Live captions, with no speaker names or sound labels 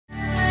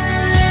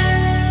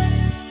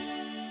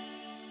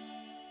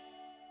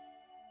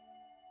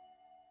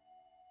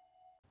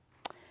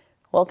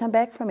Welcome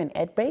back from an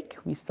ad break.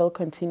 We still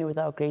continue with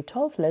our grade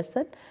 12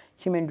 lesson,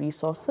 Human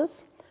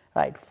Resources,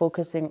 right,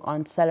 focusing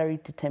on salary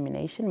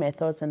determination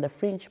methods and the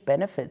fringe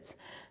benefits.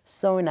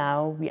 So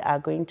now we are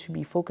going to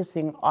be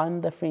focusing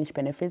on the fringe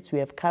benefits. We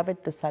have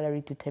covered the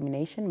salary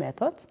determination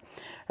methods,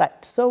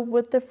 right? So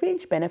with the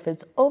fringe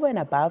benefits, over and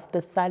above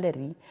the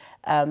salary,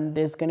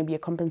 there's going to be a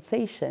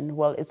compensation.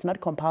 Well, it's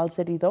not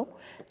compulsory though.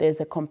 There's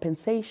a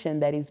compensation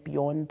that is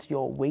beyond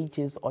your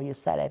wages or your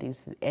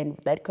salaries, and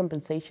that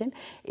compensation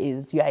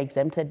is it's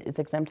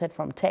exempted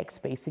from tax.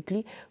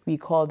 Basically, we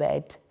call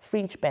that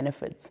fringe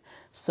benefits.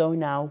 So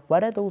now,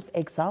 what are those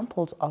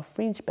examples of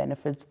fringe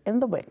benefits in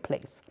the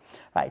workplace?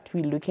 Right,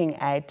 we're looking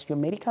at your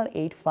medical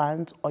aid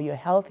fund or your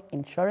health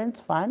insurance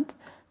fund.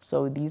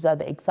 So these are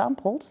the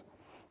examples,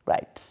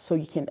 right? So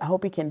I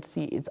hope you can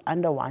see it's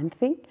under one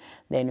thing.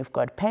 Then we've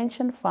got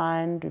pension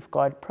fund, we've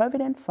got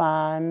provident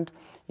fund,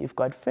 we've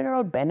got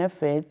funeral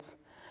benefits,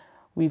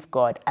 we've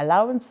got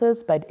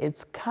allowances, but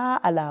it's car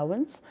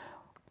allowance,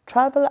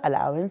 travel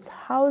allowance,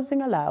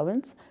 housing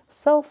allowance,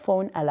 cell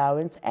phone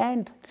allowance,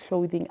 and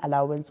clothing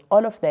allowance.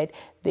 All of that,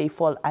 they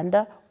fall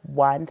under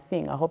one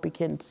thing. I hope you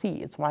can see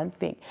it's one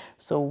thing.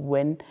 So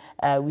when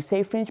we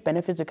say fringe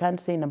benefits, you can't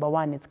say number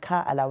one, it's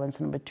car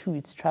allowance, number two,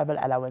 it's travel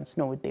allowance.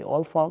 No, they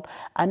all fall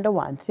under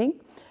one thing.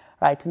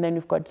 Right, and then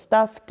we've got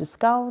staff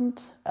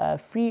discount,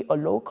 free or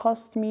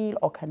low-cost meal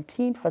or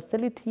canteen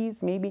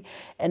facilities. Maybe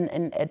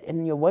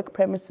in your work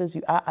premises,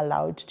 you are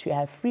allowed to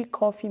have free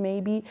coffee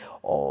maybe,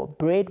 or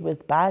bread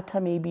with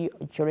butter maybe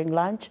during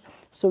lunch.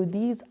 So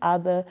these are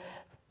the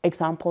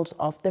examples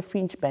of the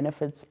fringe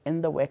benefits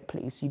in the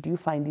workplace. You do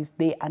find these.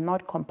 They are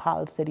not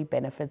compulsory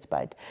benefits,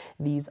 but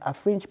these are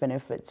fringe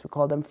benefits. We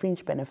call them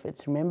fringe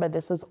benefits. Remember,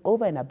 this is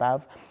over and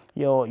above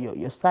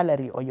your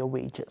salary or your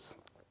wages.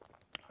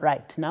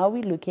 Right, now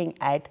we're looking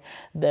at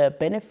the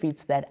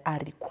benefits that are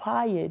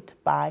required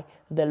by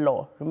the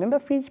law. Remember,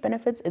 fringe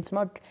benefits, it's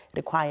not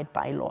required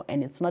by law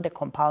and it's not a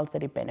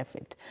compulsory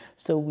benefit.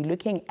 So we're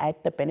looking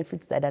at the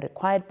benefits that are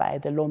required by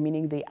the law,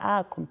 meaning they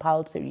are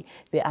compulsory,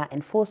 they are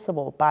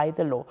enforceable by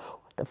the law.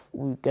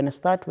 We're going to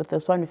start with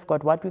this one. We've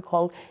got what we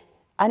call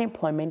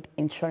unemployment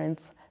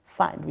insurance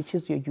fund, which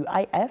is your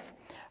UIF.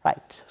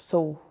 Right,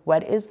 so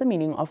what is the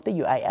meaning of the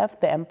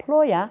UIF? The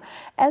employer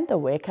and the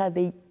worker,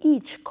 they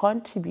each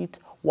contribute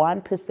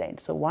 1%.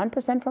 So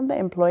 1% from the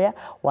employer,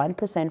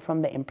 1%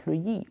 from the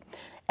employee.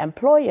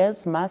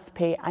 Employers must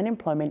pay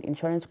unemployment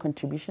insurance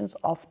contributions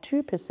of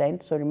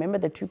 2%. So remember,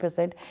 the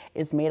 2%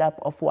 is made up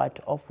of what?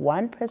 Of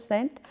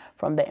 1%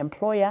 from the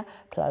employer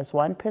plus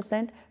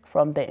 1%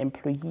 from the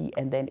employee,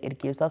 and then it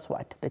gives us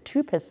what? The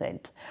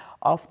 2%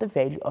 of the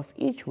value of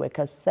each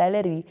worker's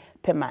salary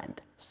per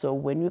month. So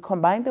when we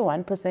combine the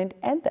 1%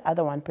 and the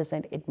other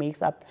 1%, it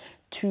makes up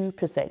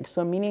 2%.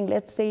 So meaning,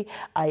 let's say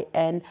I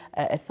earn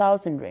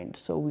 1,000 rand.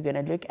 So we're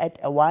going to look at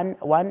a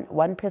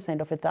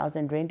 1% of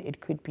 1,000 rand. It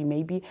could be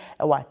maybe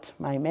a what?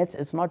 My maths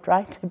is not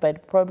right,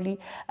 but probably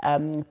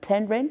 10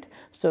 rand.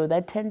 So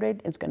that 10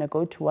 rand is going to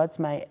go towards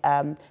my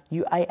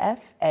UIF,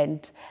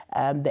 and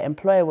the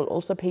employer will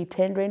also pay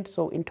 10 rand.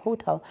 So in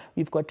total,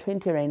 we've got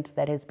 20 rand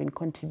that has been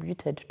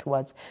contributed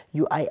towards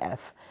UIF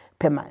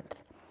per month.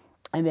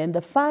 And then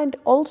the fund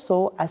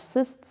also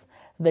assists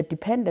the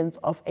dependents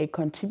of a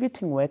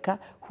contributing worker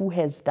who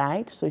has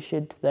died. So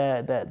should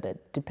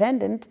the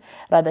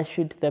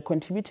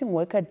contributing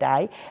worker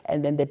die,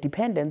 and then the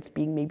dependents,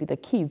 being maybe the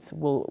kids,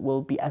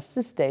 will be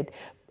assisted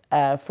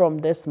from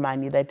this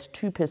money, that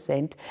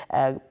 2%.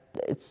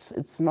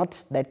 It's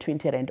not that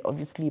 20 rand,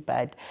 obviously,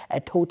 but a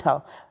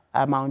total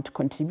amount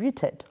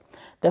contributed.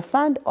 The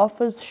fund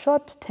offers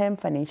short-term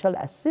financial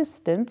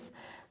assistance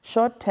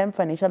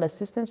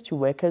to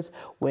workers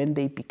when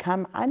they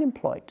become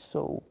unemployed.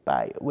 So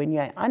when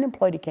you're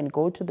unemployed, you can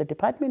go to the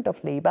Department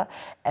of Labor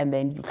and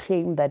then you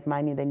claim that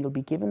money, then you'll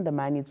be given the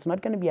money. It's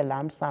not going to be a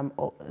lump sum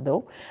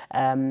though.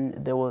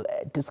 They will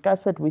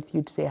discuss it with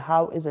you to say,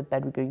 how is it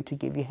that we're going to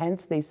give you?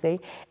 Hence, they say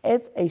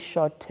it's a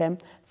short-term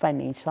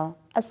financial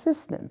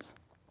assistance.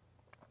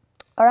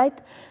 All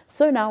right,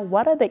 so now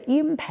what are the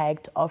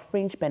impact of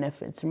fringe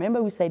benefits?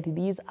 Remember, we said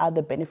these are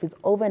the benefits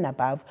over and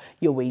above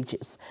your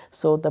wages.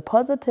 So the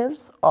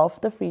positives of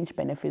the fringe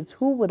benefits,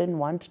 who wouldn't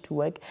want to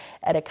work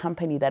at a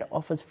company that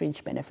offers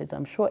fringe benefits?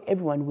 I'm sure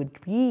everyone would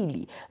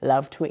really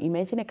love to.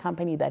 Imagine a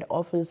company that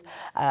offers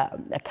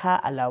a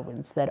car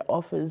allowance, that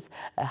offers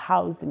a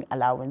housing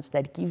allowance,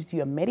 that gives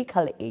you a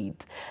medical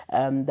aid,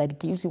 that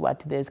gives you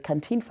what? There's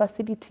canteen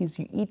facilities,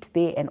 you eat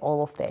there and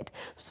all of that.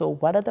 So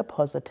what are the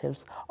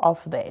positives of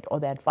that, or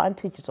the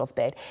advantages of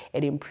that?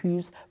 It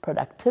improves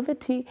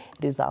productivity,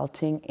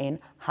 resulting in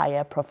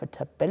higher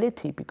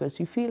profitability, because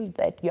you feel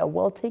that you are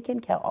well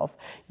taken care of,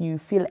 you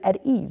feel at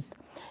ease.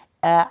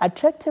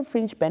 Attractive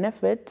fringe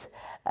benefit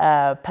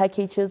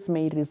packages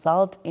may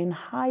result in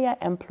higher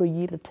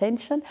employee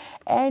retention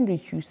and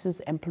reduces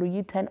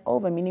employee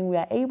turnover, meaning we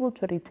are able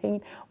to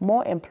retain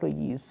more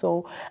employees.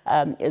 So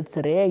it's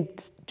rare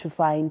to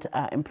find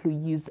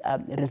employees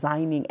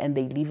resigning and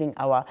they leaving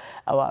our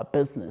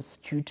business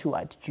due to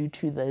what? Due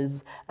to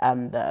those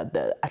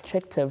the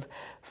attractive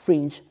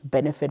fringe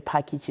benefit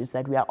packages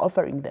that we are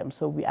offering them.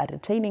 So we are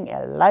retaining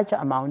a larger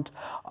amount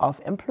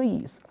of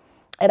employees.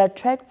 It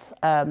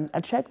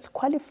attracts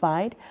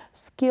qualified,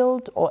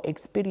 skilled, or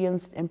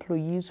experienced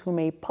employees who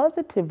may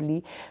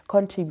positively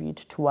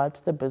contribute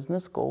towards the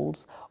business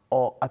goals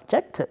or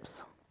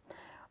objectives.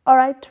 All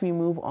right, we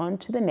move on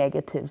to the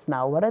negatives.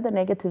 Now, what are the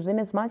negatives? In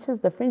as much as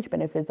the fringe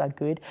benefits are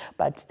good,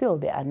 but still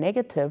there are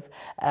negative,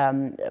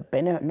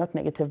 not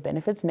negative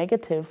benefits,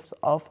 negatives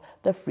of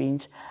the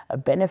fringe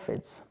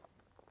benefits.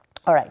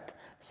 All right,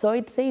 so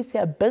it says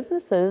here,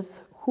 businesses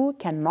who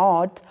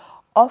cannot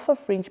offer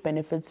fringe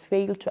benefits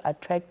fail to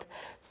attract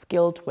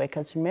skilled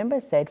workers. Remember, I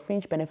said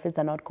fringe benefits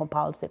are not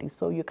compulsory,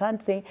 so you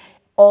can't say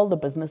all the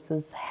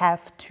businesses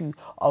have to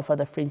offer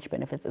the fringe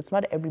benefits. It's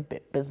not every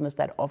business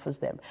that offers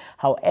them.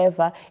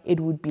 However, it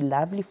would be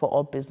lovely for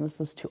all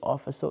businesses to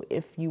offer. So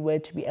if you were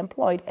to be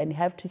employed and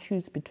have to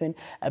choose between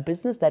a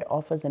business that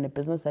offers and a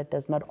business that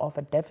does not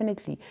offer,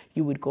 definitely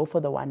you would go for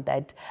the one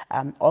that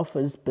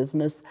offers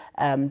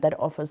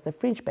the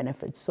fringe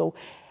benefits. So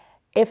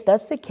if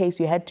that's the case,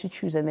 you had to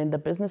choose, and then the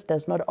business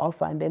does not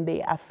offer, and then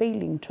they are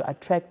failing to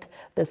attract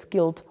the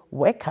skilled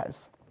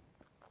workers,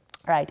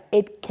 right?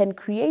 It can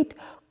create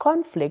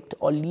conflict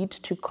or lead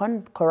to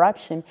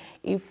corruption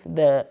if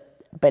the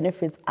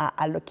benefits are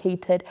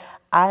allocated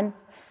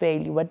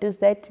unfairly. What does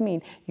that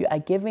mean? You are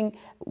giving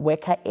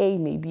worker A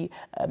maybe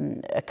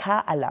a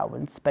car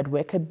allowance, but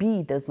worker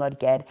B does not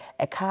get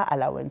a car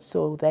allowance.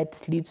 So that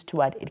leads to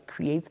what? It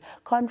creates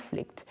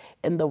conflict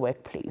in the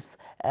workplace.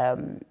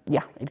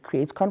 It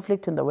creates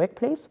conflict in the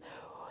workplace.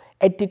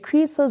 It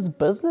decreases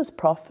business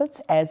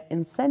profits as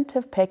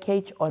incentive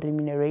package or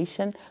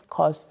remuneration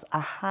costs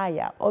are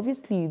higher.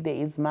 Obviously, there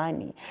is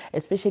money,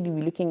 especially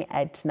we're looking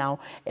at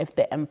now if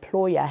the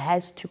employer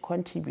has to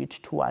contribute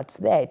towards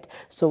that.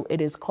 So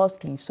it is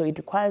costly. So it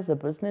requires a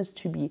business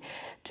to be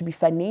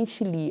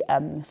financially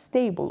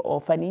stable or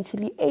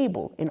financially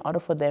able in order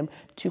for them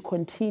to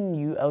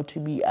continue or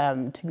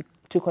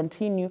to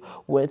continue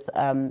with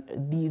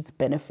these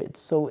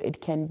benefits. So it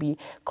can be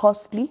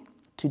costly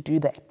to do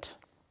that.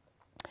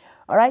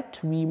 All right,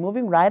 we're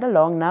moving right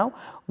along now.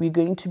 We're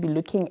going to be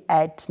looking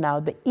at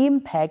now the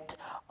impact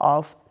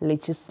of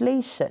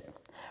legislation,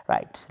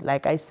 right?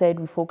 Like I said,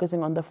 we're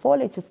focusing on the 4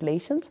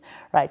 legislations,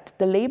 right?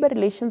 The Labor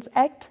Relations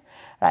Act,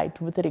 right,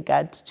 with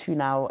regards to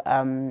now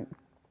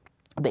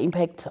the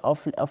impact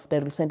of the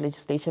recent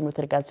legislation with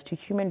regards to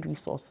human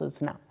resources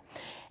now.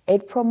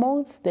 It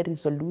promotes the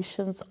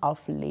resolutions of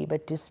labor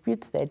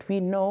disputes that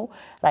we know,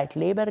 right?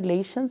 Labor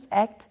Relations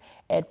Act,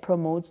 it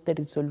promotes the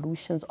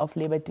resolutions of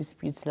labor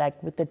disputes.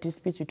 Like with the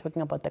disputes, we're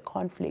talking about the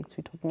conflicts,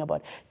 we're talking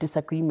about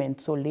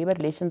disagreements. So Labor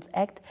Relations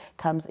Act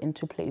comes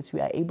into place. We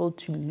are able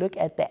to look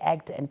at the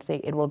act and say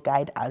it will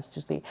guide us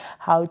to say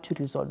how to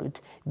resolve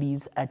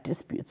these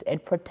disputes.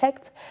 It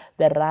protects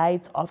the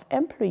rights of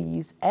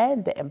employees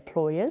and the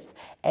employers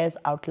as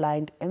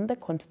outlined in the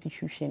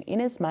Constitution, in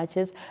as much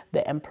as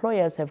the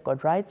employers have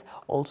got rights,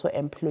 also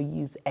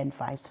employees, and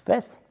vice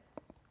versa.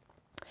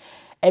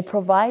 It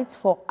provides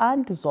for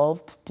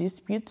unresolved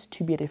disputes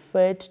to be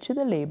referred to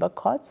the labor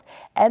courts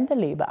and the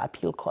labor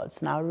appeal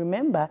courts. Now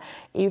remember,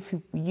 if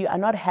you are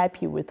not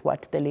happy with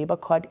what the labor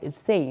court is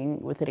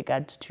saying with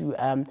regards to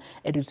a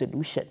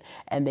resolution,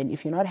 and then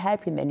if you're not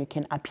happy, then you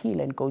can appeal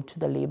and go to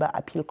the labor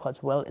appeal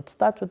courts. Well, it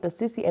starts with the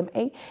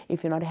CCMA.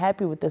 If you're not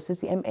happy with the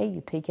CCMA,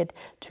 you take it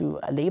to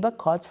labor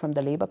courts. From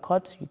the labor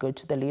courts, you go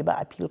to the labor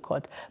appeal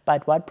court.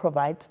 But what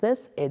provides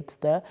this? It's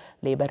the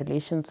Labor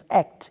Relations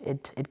Act.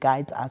 It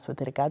guides us with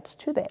regards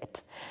to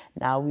that.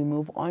 Now we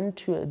move on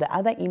to the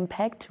other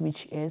impact,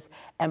 which is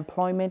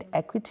Employment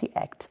Equity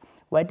Act.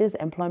 What is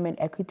Employment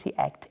Equity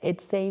Act?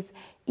 It says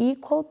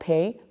equal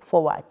pay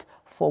for what?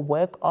 For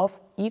work of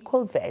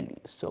equal value.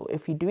 So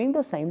if you're doing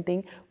the same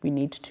thing, we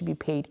need to be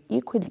paid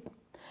equally.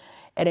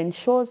 It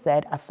ensures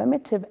that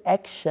affirmative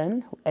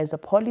action as a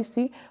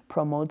policy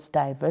promotes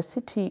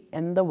diversity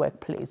in the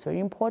workplace. Very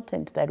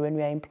important that when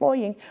we are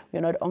employing, we're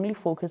not only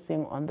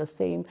focusing on the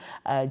same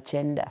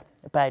gender,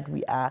 but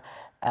we are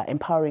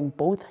empowering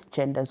both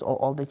genders or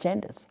all the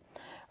genders,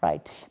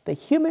 right? The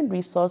human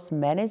resource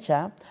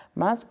manager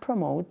must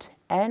promote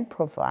and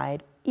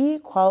provide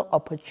equal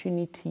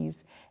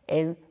opportunities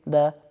in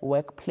the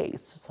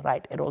workplace,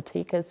 right? It will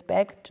take us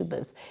back to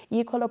this.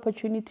 Equal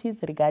opportunities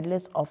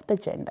regardless of the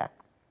gender.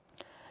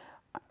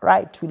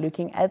 Right, we're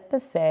looking at the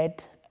 3rd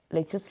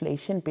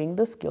legislation being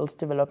the Skills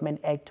Development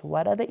Act.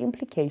 What are the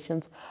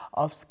implications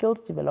of Skills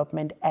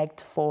Development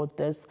Act for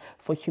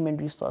human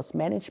resource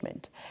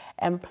management?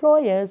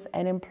 Employers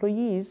and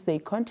employees, they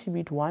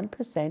contribute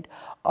 1%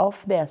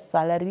 of their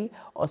salary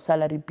or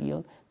salary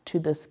bill to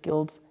the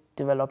Skills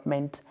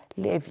Development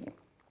Levy.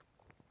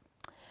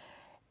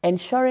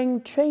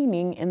 Ensuring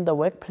training in the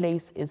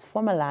workplace is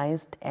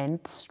formalized and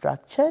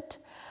structured.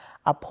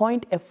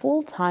 Appoint a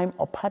full-time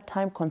or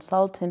part-time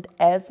consultant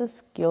as a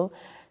skill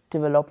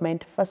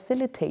development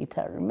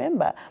facilitator.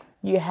 Remember,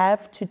 you are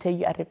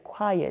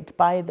required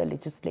by the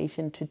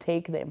legislation to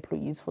take the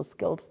employees for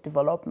skills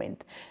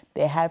development.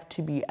 They have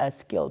to be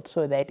skilled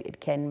so that it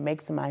can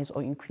maximize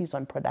or increase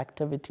on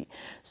productivity.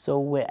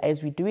 So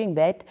as we're doing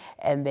that,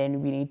 and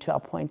then we need to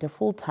appoint a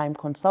full-time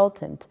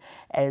consultant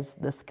as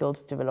the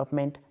skills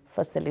development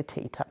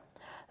facilitator.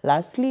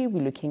 Lastly,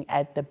 we're looking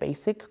at the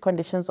Basic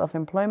Conditions of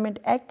Employment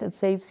Act. It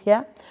says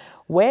here,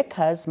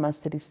 workers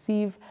must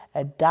receive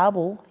a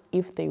double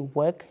if they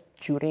work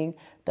during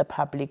the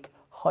public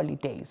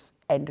holidays.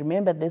 And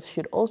remember, this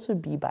should also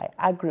be by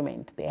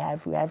agreement. We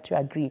have to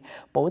agree.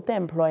 Both the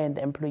employer and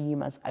the employee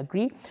must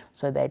agree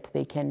so that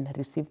they can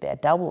receive their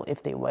double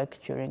if they work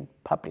during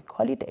public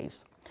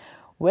holidays.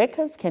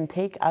 Workers can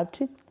take up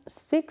to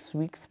 6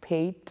 weeks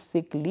paid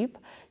sick leave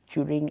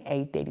during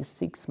a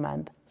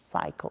 36-month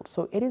cycle.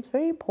 So it is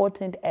very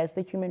important as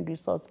the human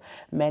resource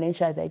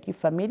manager that you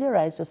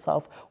familiarize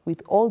yourself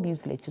with all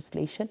these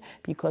legislation,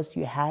 because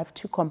you have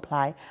to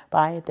comply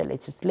by the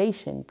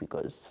legislation,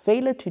 because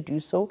failure to do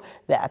so,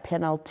 there are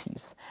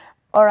penalties.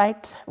 All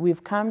right,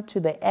 we've come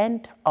to the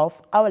end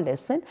of our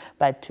lesson,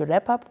 but to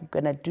wrap up, I'm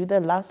going to do the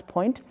last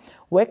point.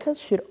 Workers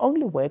should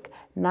only work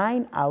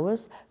 9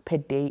 hours per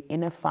day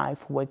in a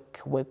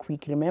 5-work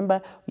week.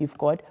 Remember, we've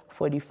got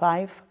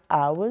 45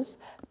 hours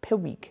per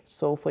week.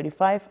 So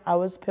 45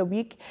 hours per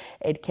week,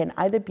 it can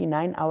either be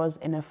 9 hours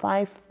in a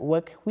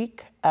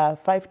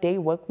 5-day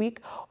work week,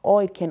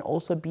 or it can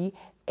also be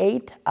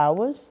 8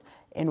 hours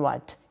in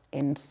what?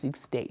 In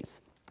 6 days.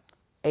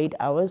 8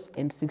 hours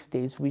in 6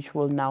 days, which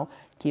will now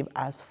give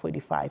us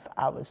 45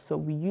 hours. So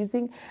we're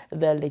using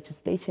the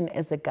legislation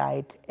as a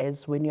guide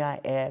as when you are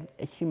a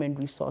human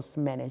resource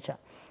manager.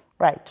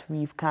 Right,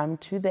 we've come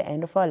to the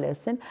end of our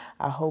lesson.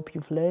 I hope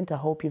you've learned. I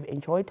hope you've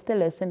enjoyed the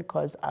lesson,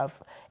 because I've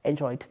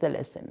enjoyed the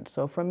lesson.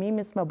 So from me,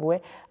 Ms.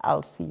 Mabue,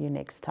 I'll see you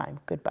next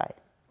time. Goodbye.